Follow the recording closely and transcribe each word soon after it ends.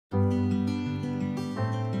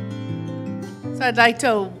So I'd like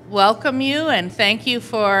to welcome you and thank you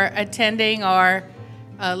for attending our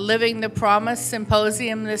Living the Promise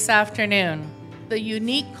Symposium this afternoon. The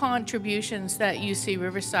unique contributions that UC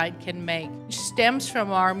Riverside can make stems from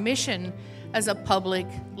our mission as a public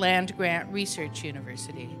land-grant research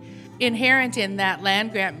university. Inherent in that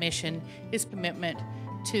land-grant mission is commitment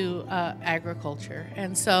to agriculture.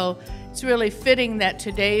 And so it's really fitting that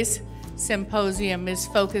today's symposium is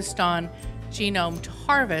focused on genome to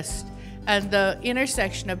harvest and the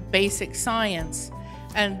intersection of basic science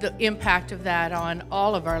and the impact of that on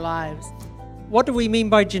all of our lives. What do we mean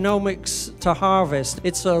by genomics to harvest?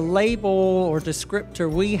 It's a label or descriptor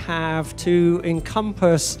we have to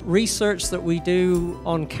encompass research that we do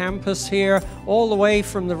on campus here, all the way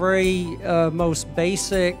from the very most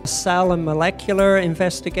basic cell and molecular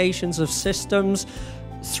investigations of systems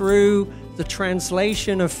through the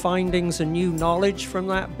translation of findings and new knowledge from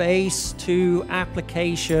that base to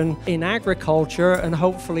application in agriculture and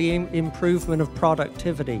hopefully improvement of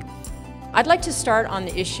productivity. I'd like to start on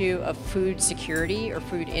the issue of food security or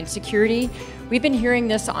food insecurity. We've been hearing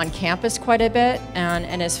this on campus quite a bit,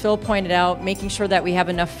 and as Phil pointed out, making sure that we have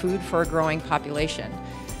enough food for a growing population.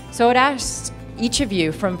 So it asks each of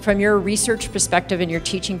you, from your research perspective and your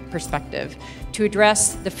teaching perspective, to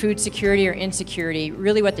address the food security or insecurity,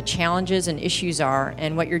 really what the challenges and issues are,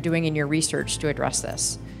 and what you're doing in your research to address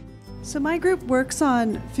this. So my group works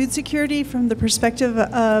on food security from the perspective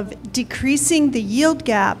of decreasing the yield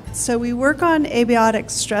gap. So we work on abiotic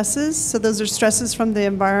stresses. So those are stresses from the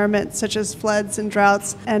environment, such as floods and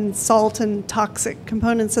droughts and salt and toxic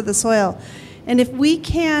components of the soil. And if we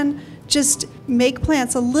can just make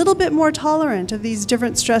plants a little bit more tolerant of these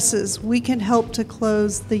different stresses, we can help to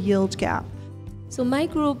close the yield gap. So my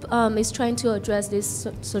group is trying to address this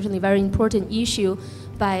certainly very important issue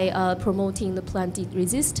by promoting the plant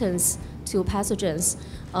resistance to pathogens.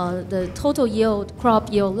 The total yield,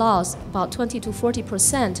 crop yield loss, about 20 to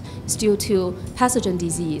 40% is due to pathogen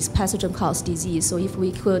disease, pathogen-caused disease. So if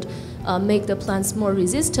we could make the plants more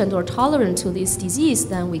resistant or tolerant to this disease,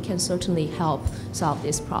 then we can certainly help solve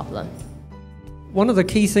this problem. One of the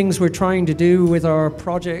key things we're trying to do with our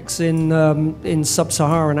projects in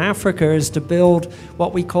sub-Saharan Africa is to build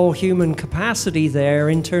what we call human capacity there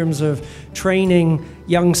in terms of training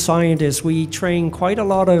young scientists. We train quite a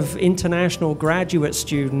lot of international graduate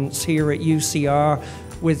students here at UCR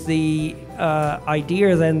with the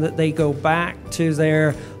idea then that they go back to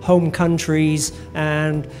their home countries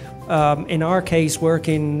and in our case work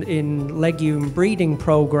in legume breeding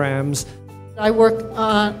programs. I work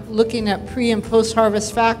on looking at pre- and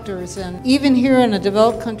post-harvest factors, and even here in a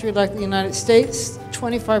developed country like the United States,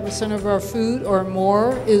 25% of our food or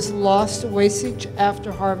more is lost to wastage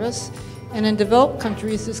after harvest, and in developed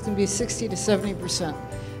countries this can be 60 to 70%.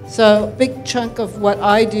 So a big chunk of what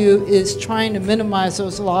I do is trying to minimize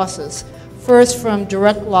those losses, first from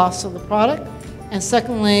direct loss of the product, and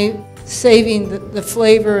secondly saving the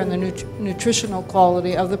flavor and the nutritional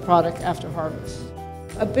quality of the product after harvest.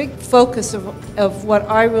 A big focus of what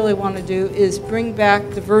I really want to do is bring back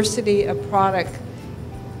diversity of product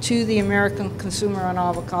to the American consumer on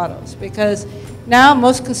avocados, because now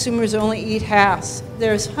most consumers only eat halves.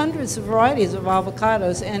 There's hundreds of varieties of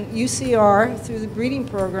avocados, and UCR, through the breeding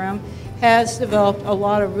program, has developed a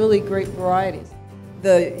lot of really great varieties.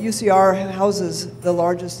 The UCR houses the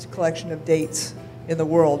largest collection of dates in the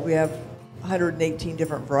world. We have 118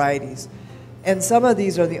 different varieties. And some of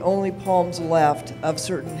these are the only palms left of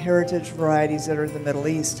certain heritage varieties that are in the Middle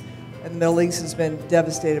East. And the Middle East has been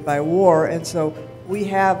devastated by war, and so we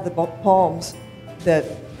have the palms that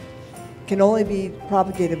can only be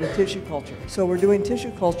propagated with tissue culture. So we're doing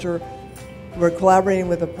tissue culture, we're collaborating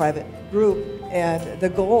with a private group, and the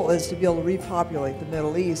goal is to be able to repopulate the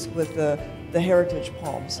Middle East with the heritage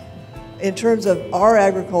palms. In terms of our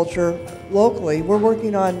agriculture locally, we're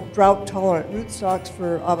working on drought-tolerant rootstocks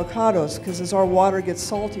for avocados, because as our water gets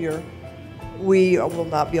saltier, we will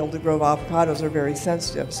not be able to grow avocados. They're very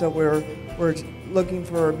sensitive. So we're looking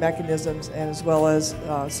for mechanisms and as well as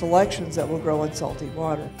selections that will grow in salty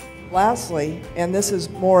water. Lastly, and this is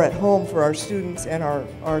more at home for our students and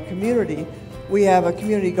our community, we have a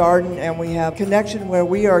community garden and we have connection where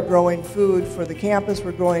we are growing food for the campus.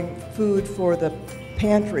 We're growing food for the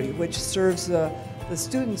pantry, which serves the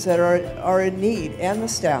students that are in need, and the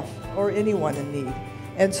staff, or anyone in need.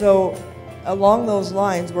 And so along those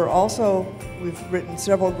lines, we've written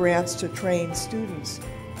several grants to train students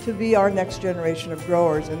to be our next generation of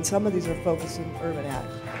growers, and some of these are focused in urban ag.